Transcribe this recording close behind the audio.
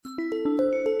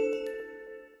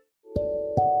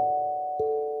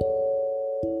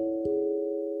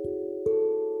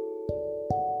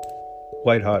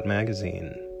White Hot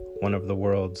Magazine, one of the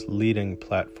world's leading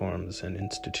platforms and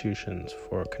institutions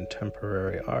for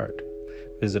contemporary art.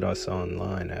 Visit us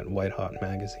online at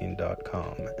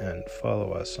whitehotmagazine.com and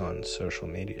follow us on social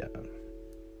media.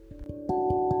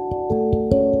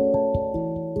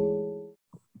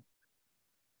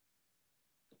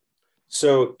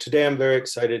 So today I'm very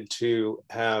excited to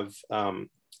have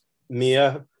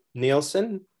Mia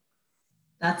Nielsen.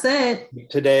 That's it.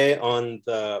 Today on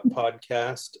the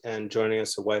podcast and joining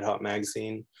us at White Hot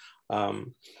Magazine.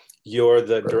 You're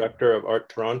the director of Art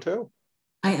Toronto.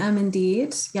 I am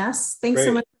indeed. Yes. Thanks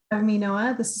so much for having me,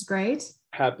 Noah. This is great.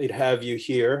 Happy to have you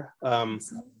here.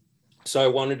 So I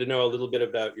wanted to know a little bit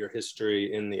about your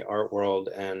history in the art world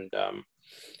and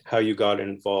how you got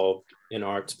involved in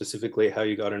art, specifically how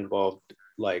you got involved,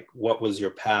 like what was your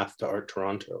path to Art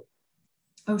Toronto?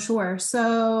 Oh, sure.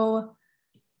 So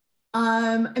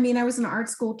I was an art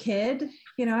school kid.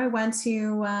 I went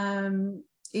to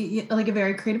like a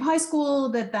very creative high school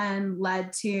that then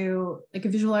led to like a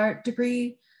visual art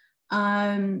degree.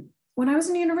 When I was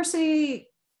in university,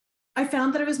 I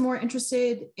found that I was more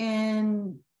interested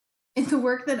in the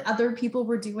work that other people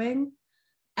were doing.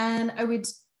 And I would,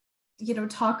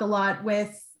 talk a lot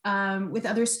with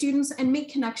other students and make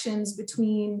connections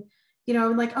between,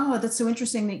 like, oh, that's so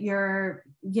interesting that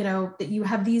that you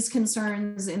have these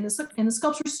concerns in the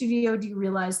sculpture studio. Do you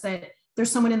realize that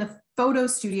there's someone in the photo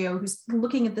studio who's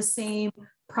looking at the same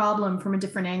problem from a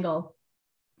different angle?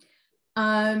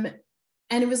 And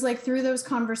it was like through those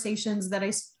conversations that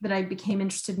I became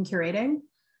interested in curating.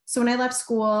 So when I left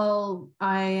school,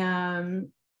 I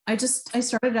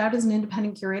started out as an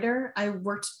independent curator. I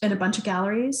worked in a bunch of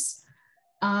galleries.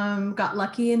 Got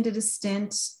lucky and did a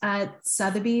stint at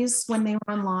Sotheby's when they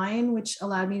were online, which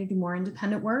allowed me to do more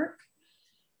independent work.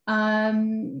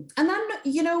 And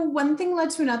then, one thing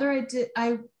led to another.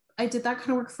 I did that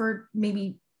kind of work for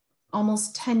maybe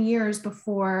almost 10 years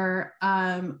before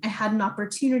I had an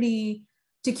opportunity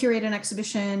to curate an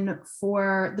exhibition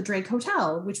for the Drake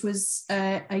Hotel, which was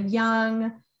a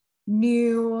young,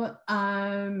 new,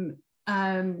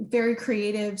 very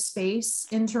creative space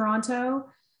in Toronto.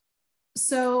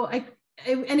 So and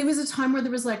it was a time where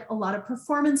there was like a lot of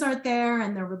performance art there,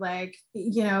 and there were like,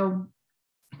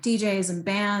 DJs and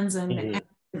bands, and, Mm-hmm. and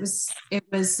it was there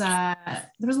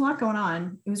was a lot going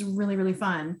on. It was really, really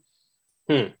fun.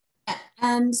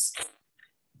 And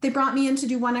they brought me in to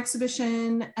do one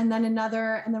exhibition and then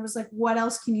another, and there was like, what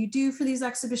else can you do for these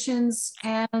exhibitions?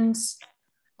 And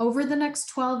over the next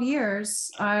 12 years,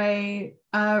 I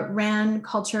ran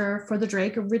culture for the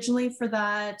Drake, originally for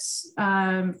that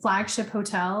flagship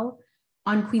hotel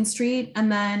on Queen Street,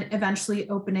 and then eventually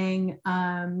opening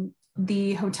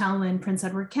the hotel in Prince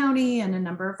Edward County and a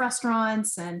number of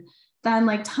restaurants, and then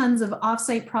like tons of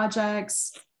offsite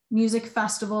projects, music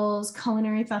festivals,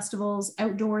 culinary festivals,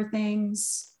 outdoor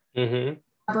things, Mm-hmm.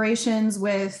 collaborations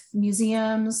with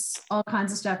museums, all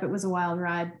kinds of stuff. It was a wild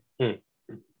ride.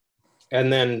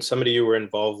 And then somebody you were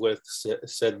involved with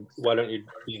said, why don't you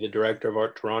be the director of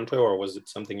Art Toronto, or was it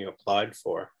something you applied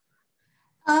for?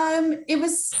 It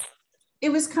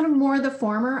was kind of more the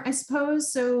former, I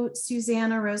suppose. So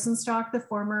Susanna Rosenstock, the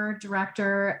former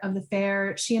director of the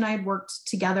fair, she and I had worked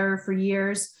together for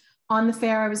years on the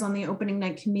fair. I was on the opening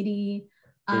night committee.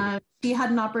 She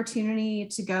had an opportunity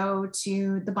to go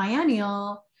to the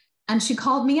biennial, and she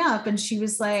called me up and she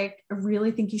was like, I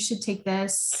really think you should take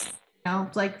this,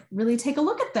 like really take a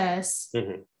look at this.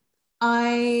 Mm-hmm.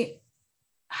 I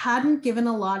hadn't given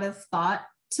a lot of thought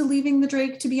to leaving the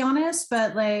Drake, to be honest,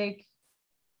 but like,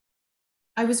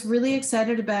 I was really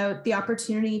excited about the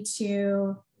opportunity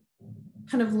to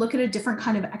kind of look at a different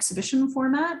kind of exhibition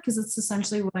format, because it's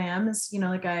essentially what I am is,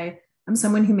 like I'm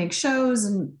someone who makes shows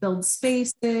and builds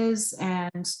spaces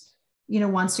and,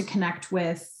 wants to connect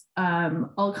with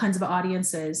all kinds of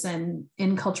audiences and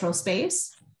in cultural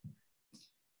space.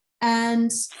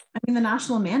 And the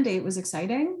national mandate was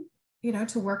exciting,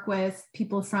 to work with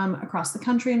people from across the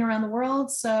country and around the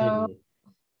world. So,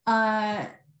 so I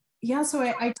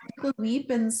took a leap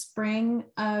in spring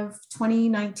of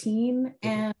 2019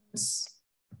 and,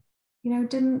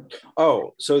 didn't.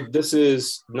 Oh, so this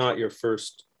is not your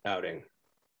first outing?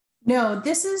 No,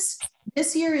 this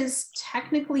year is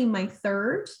technically my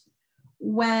third.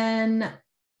 When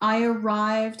I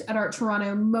arrived at Art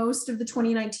Toronto, most of the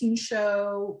 2019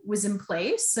 show was in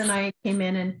place, and I came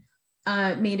in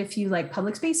and made a few like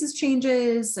public spaces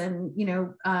changes, and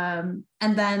and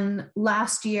then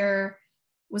last year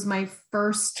was my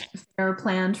first fair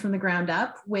planned from the ground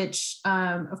up, which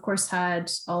of course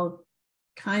had all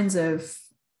kinds of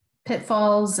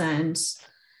pitfalls and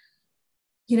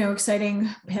exciting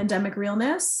pandemic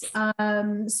realness.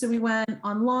 So we went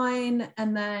online,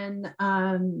 and then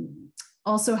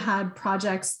also had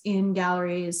projects in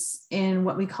galleries in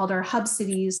what we called our hub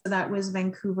cities. So that was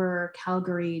Vancouver,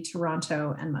 Calgary,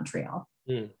 Toronto, and Montreal.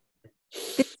 Mm.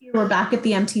 This year we're back at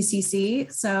the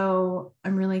MTCC. So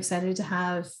I'm really excited to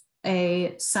have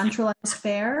a centralized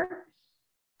fair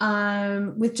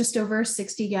with just over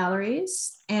 60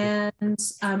 galleries, and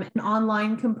an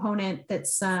online component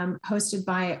that's hosted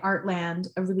by Artland,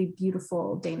 a really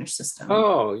beautiful Danish system.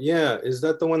 Oh, yeah. Is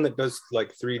that the one that does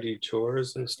like 3D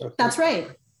tours and stuff? That's right.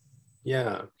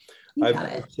 Yeah,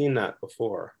 I've seen that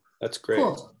before. That's great.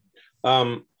 Cool.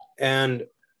 And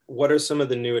what are some of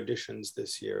the new additions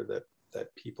this year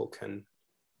that people can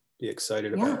be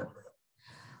excited about?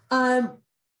 I'm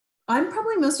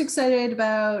probably most excited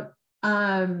about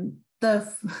it's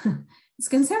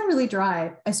going to sound really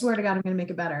dry. I swear to God, I'm going to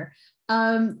make it better.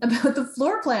 About the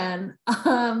floor plan,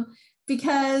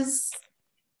 because,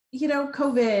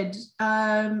 COVID,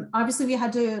 obviously we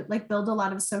had to build a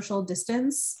lot of social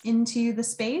distance into the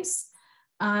space.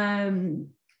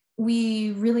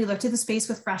 We really looked at the space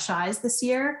with fresh eyes this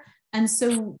year. And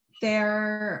so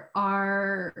there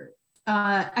are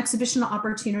exhibition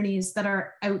opportunities that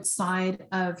are outside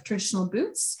of traditional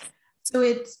booths. So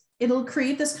it'll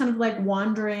create this kind of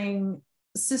wandering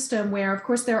system where, of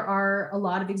course, there are a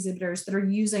lot of exhibitors that are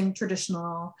using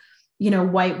traditional,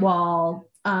 white wall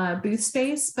booth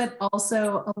space, but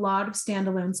also a lot of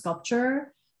standalone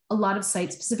sculpture, a lot of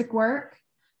site-specific work,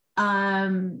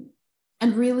 and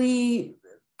really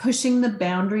pushing the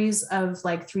boundaries of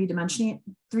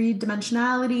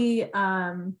three-dimensionality.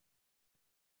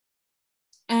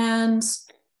 And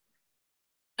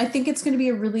I think it's going to be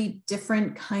a really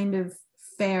different kind of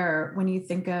fair when you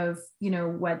think of,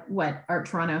 what Art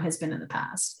Toronto has been in the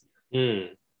past. Mm.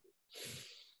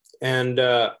 And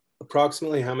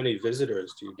approximately how many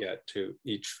visitors do you get to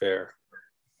each fair,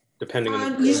 depending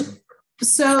on the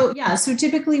So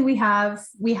typically we have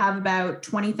about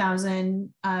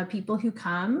 20,000 people who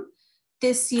come.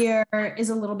 This year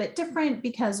is a little bit different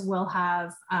because we'll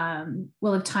have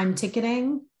time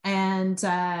ticketing, and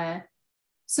so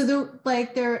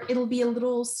it'll be a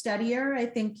little steadier. I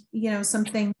think,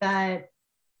 something that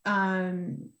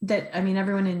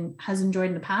everyone has enjoyed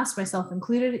in the past, myself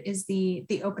included, is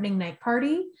the opening night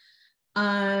party.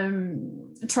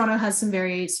 Toronto has some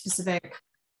very specific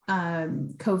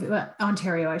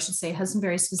Ontario, I should say, has some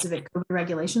very specific COVID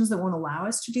regulations that won't allow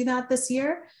us to do that this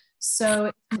year.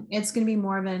 So it's going to be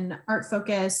more of an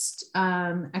art-focused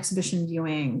exhibition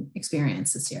viewing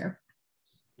experience this year.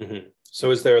 Mm-hmm.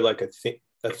 So is there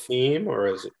a theme, or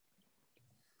is it?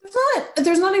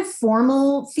 There's not a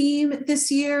formal theme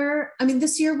this year.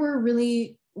 This year we're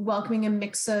really welcoming a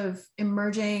mix of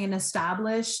emerging and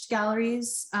established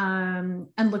galleries, and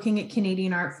looking at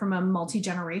Canadian art from a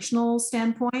multi-generational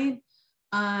standpoint.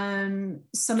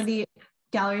 Some of the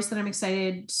galleries that I'm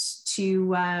excited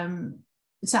to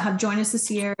have join us this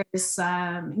year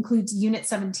includes Unit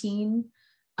 17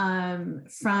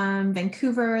 from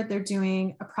Vancouver. They're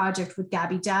doing a project with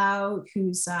Gabby Dow,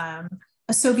 who's a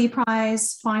Sobey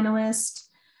Prize finalist.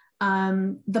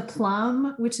 The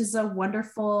Plum, which is a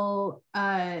wonderful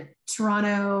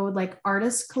Toronto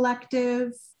artist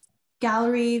collective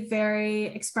gallery, very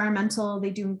experimental.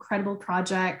 They do incredible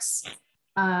projects.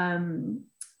 They'll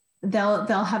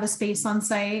have a space on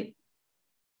site.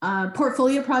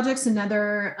 Portfolio Projects,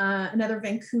 another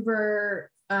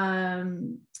Vancouver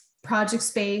project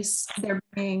space. They're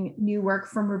bringing new work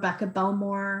from Rebecca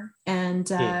Belmore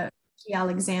and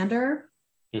Alexander.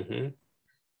 Mm-hmm.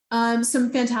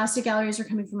 Some fantastic galleries are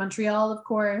coming from Montreal, of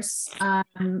course.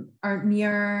 Art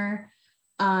Muir,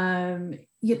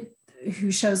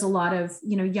 who shows a lot of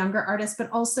younger artists,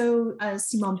 but also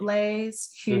Simon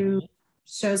Blaise, who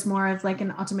shows more of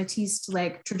an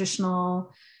automatiste,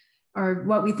 traditional, or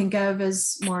what we think of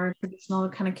as more traditional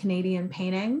kind of Canadian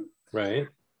painting. Right.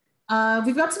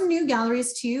 We've got some new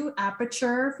galleries too.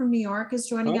 Aperture from New York is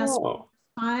joining us for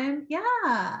the time.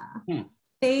 Yeah.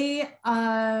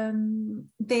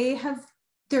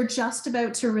 They're just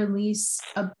about to release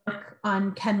a book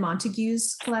on Ken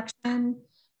Montague's collection.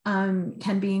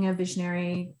 Ken being a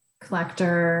visionary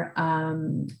collector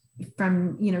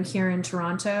from here in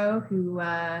Toronto, who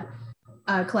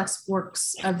collects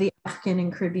works of the African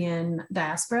and Caribbean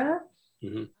diaspora.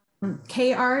 Mm-hmm.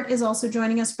 K Art is also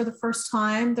joining us for the first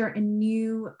time. They're a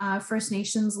new First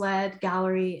Nations-led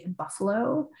gallery in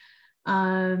Buffalo.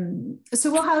 So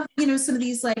we'll have some of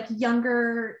these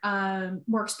younger,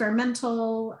 more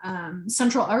experimental.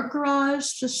 Central Art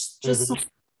Garage just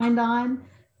signed on.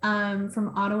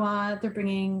 from Ottawa. They're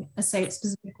bringing a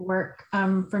site-specific work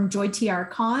from Joy T.R.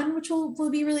 Khan, which will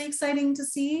be really exciting to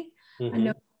see, a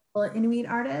notable Inuit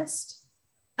artist.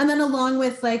 And then along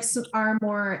with like our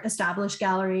more established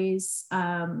galleries,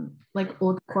 like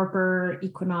Old Corper,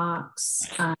 Equinox,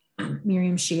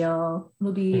 Miriam Scheel,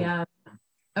 will be a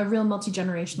real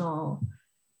multi-generational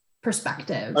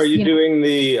perspective. Are you doing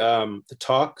the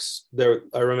talks there?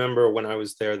 I remember when I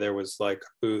was there was like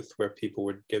a booth where people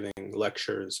were giving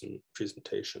lectures and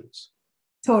presentations.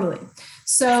 Totally.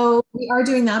 So we are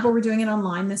doing that, but we're doing it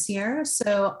online this year.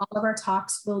 So all of our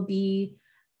talks will be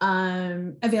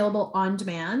available on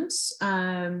demand.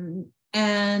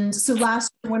 And so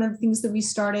last year, one of the things that we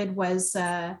started was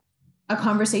a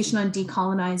conversation on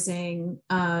decolonizing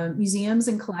museums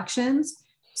and collections.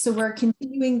 So we're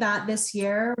continuing that this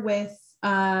year with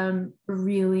a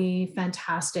really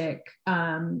fantastic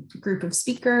group of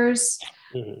speakers.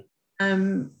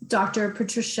 Dr.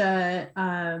 Patricia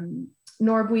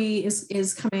Norbui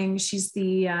is coming. She's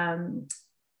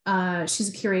she's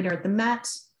a curator at the Met.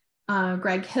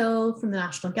 Greg Hill from the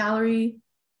National Gallery.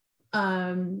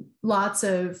 Lots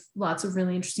of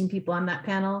really interesting people on that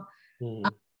panel.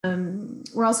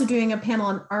 We're also doing a panel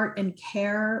on art and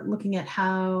care, looking at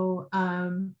how,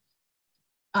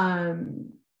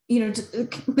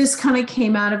 this kind of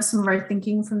came out of some of our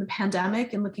thinking from the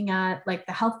pandemic and looking at like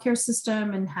the healthcare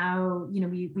system and how,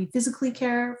 we physically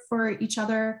care for each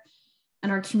other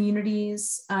and our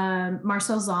communities.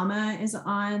 Marcel Zama is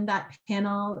on that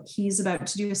panel. He's about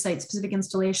to do a site-specific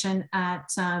installation at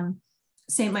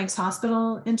St. Mike's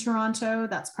Hospital in Toronto.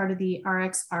 That's part of the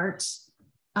RX Art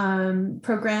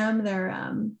program.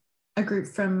 They're a group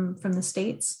from the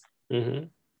States. Yeah.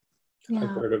 I've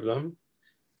heard of them.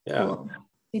 Yeah. Cool.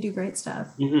 They do great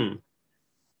stuff.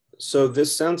 So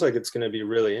this sounds like it's going to be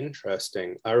really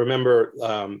interesting. I remember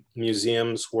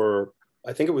museums were,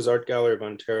 I think it was Art Gallery of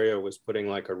Ontario was putting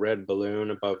like a red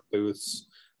balloon above booths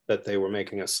that they were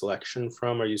making a selection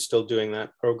from. Are you still doing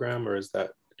that program, or is that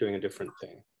doing a different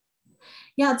thing?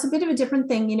 Yeah, it's a bit of a different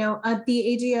thing.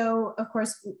 The AGO, of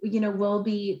course, will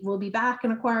be back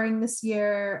and acquiring this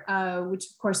year, which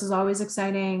of course is always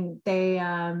exciting. They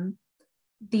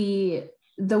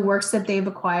the works that they've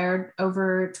acquired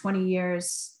over 20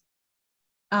 years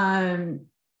has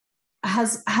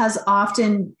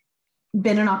often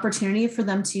been an opportunity for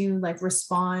them to like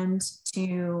respond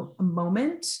to a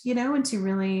moment, and to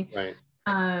really right.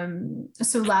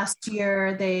 So last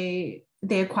year they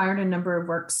acquired a number of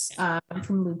works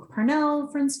from Luke Parnell,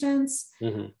 for instance.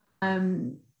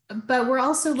 But we're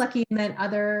also lucky in that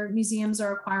other museums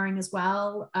are acquiring as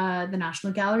well. The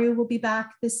National Gallery will be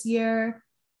back this year.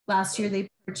 Last year they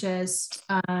purchased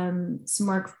some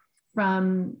work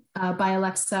from by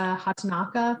Alexa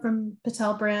Hatanaka from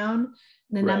Patel Brown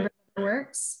and a number of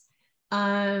works.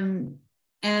 And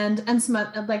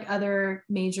some like other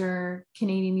major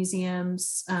Canadian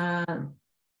museums, the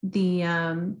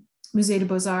Musée des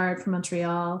Beaux-Arts from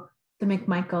Montreal, the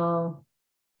McMichael.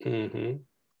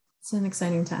 It's an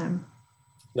exciting time.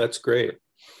 That's great.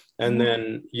 And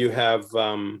then you have,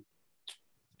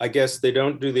 I guess they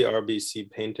don't do the RBC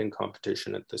painting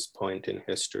competition at this point in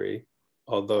history,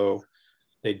 although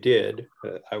they did.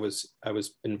 I was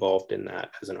involved in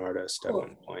that as an artist at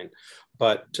one point.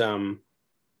 But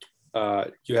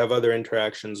you have other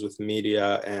interactions with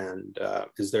media, and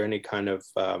is there any kind of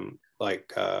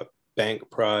bank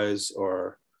prize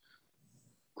or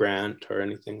grant or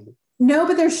anything? No,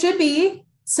 but there should be.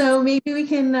 So maybe we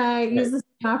can use this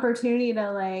opportunity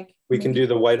to we can do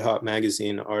the White Hot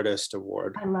Magazine Artist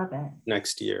Award. I love it.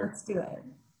 Next year. Let's do it.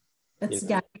 Let's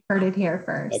get heard it here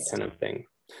first. That kind of thing.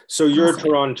 So you're a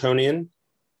Torontonian?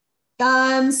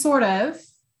 Sort of.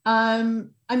 I've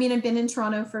been in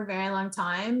Toronto for a very long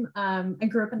time. I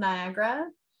grew up in Niagara.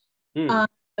 Yeah.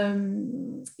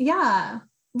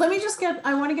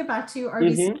 I want to get back to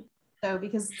RBC though,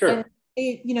 because sure.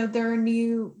 They're a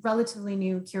relatively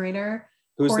new curator.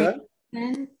 Who's that?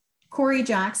 Corey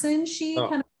Jackson. She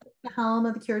kind of took the helm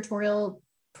of the curatorial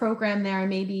program there,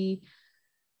 maybe,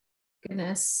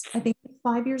 goodness, I think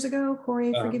 5 years ago.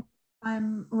 Corey, forgive me if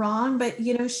I'm wrong, but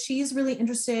she's really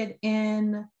interested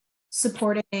in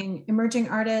supporting emerging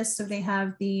artists. So they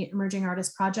have the Emerging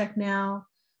Artist Project now.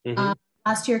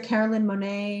 Last year, Carolyn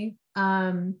Monet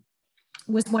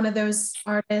was one of those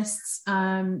artists.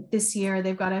 This year,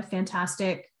 they've got a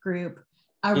fantastic group.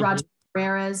 Roger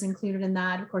Herrera is included in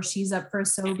that. Of course, she's up for a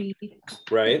SOBI.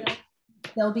 Right.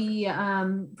 They'll be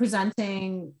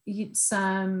presenting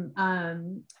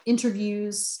some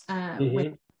interviews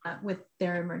with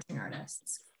their emerging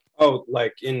artists. Oh,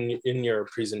 like in your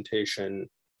presentation.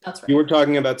 That's right. You were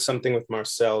talking about something with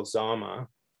Marcel Zama.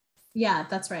 Yeah,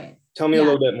 that's right. Tell me a Yeah.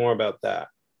 little bit more about that.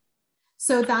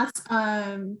 So that's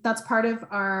part of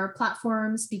our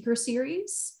platform speaker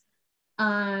series.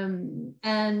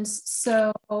 And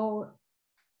so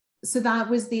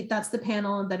that's the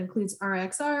panel that includes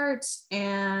RX Art,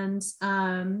 and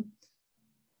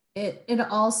it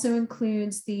also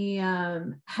includes the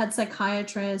head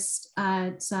psychiatrist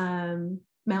at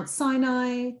Mount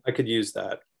Sinai. I could use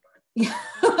that. Yeah,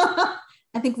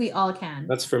 I think we all can.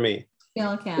 That's for me. We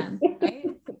all can, right?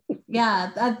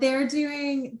 Yeah, they're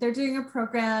doing a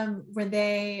program where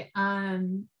they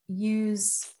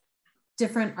use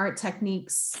different art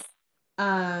techniques,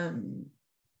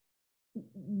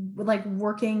 like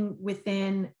working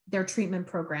within their treatment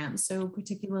program. So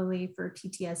particularly for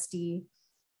PTSD,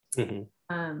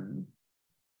 Mm-hmm.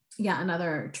 Yeah, and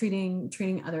other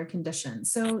treating other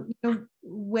conditions. So, you know,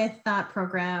 with that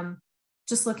program,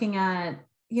 just looking at,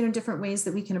 you know, different ways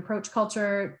that we can approach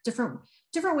culture, different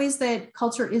ways that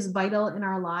culture is vital in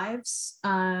our lives.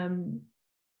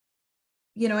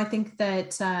 You know, I think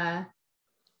that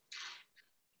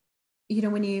you know,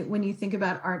 when you think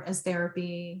about art as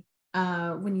therapy,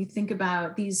 when you think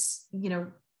about these, you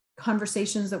know,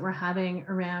 conversations that we're having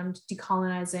around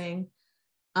decolonizing,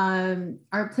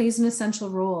 art plays an essential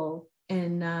role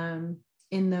in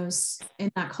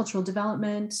that cultural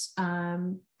development,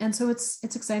 and so it's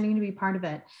exciting to be part of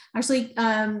it. Actually,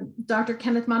 Dr.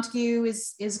 Kenneth Montague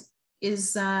is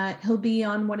he'll be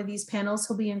on one of these panels.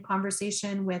 He'll be in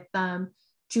conversation with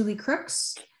Julie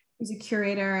Crooks, who's a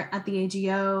curator at the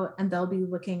AGO, and they'll be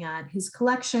looking at his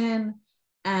collection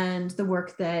and the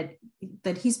work that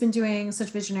he's been doing, such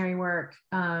visionary work.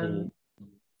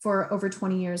 For over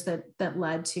 20 years that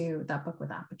led to that book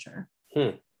with Aperture.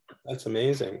 That's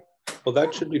amazing. Well,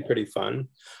 that should be pretty fun.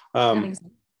 I'm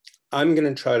going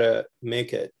to try to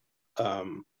make it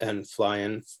and fly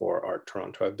in for Art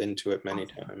Toronto. I've been to it many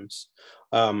times.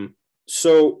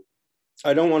 So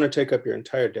I don't want to take up your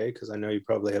entire day because I know you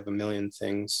probably have a million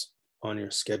things on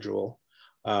your schedule.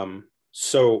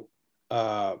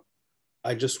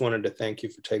 I just wanted to thank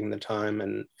you for taking the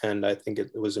time, and I think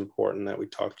it was important that we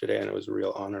talked today, and it was a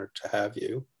real honor to have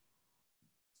you.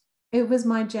 It was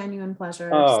my genuine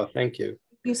pleasure. Oh, thank you.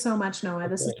 Thank you so much, Noah.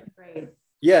 This has been great.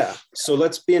 Yeah, so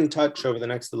let's be in touch over the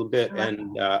next little bit,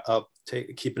 and I'll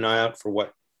keep an eye out for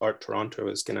what Art Toronto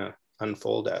is going to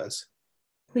unfold as.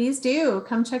 Please do.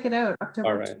 Come check it out.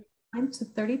 October 29th to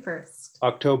 31st.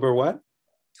 October what?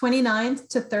 29th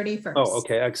to 31st. Oh,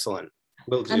 okay, excellent.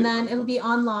 Will do. And then it'll be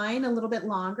online a little bit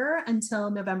longer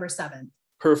until November 7th.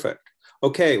 Perfect.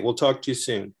 Okay, we'll talk to you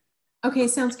soon. Okay,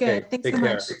 sounds good. Okay, Thanks so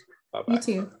much. Bye-bye. You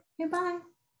too. Okay, bye.